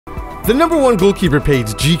The #1 goalkeeper page,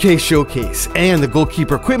 GK Showcase, and the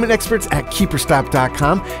goalkeeper equipment experts at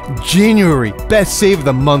Keeperstop.com, January Best Save of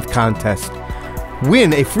the Month contest.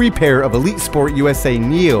 Win a free pair of Elite Sport USA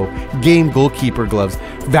Neo Game Goalkeeper gloves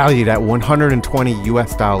valued at $120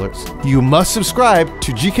 US. You must subscribe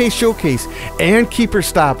to GK Showcase and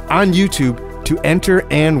Keeperstop on YouTube to enter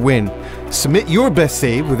and win. Submit your best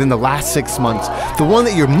save within the last 6 months, the one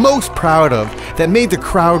that you're most proud of, that made the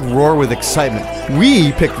crowd roar with excitement.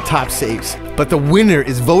 We pick the top saves, but the winner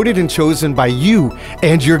is voted and chosen by you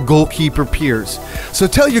and your goalkeeper peers. So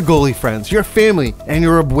tell your goalie friends, your family, and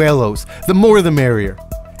your abuelos, the more the merrier.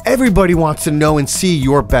 Everybody wants to know and see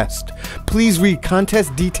your best. Please read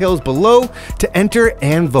contest details below to enter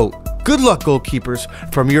and vote. Good luck, goalkeepers,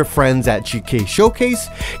 from your friends at GK Showcase,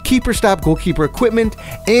 Keeperstop Goalkeeper Equipment,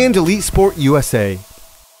 and Elite Sport USA.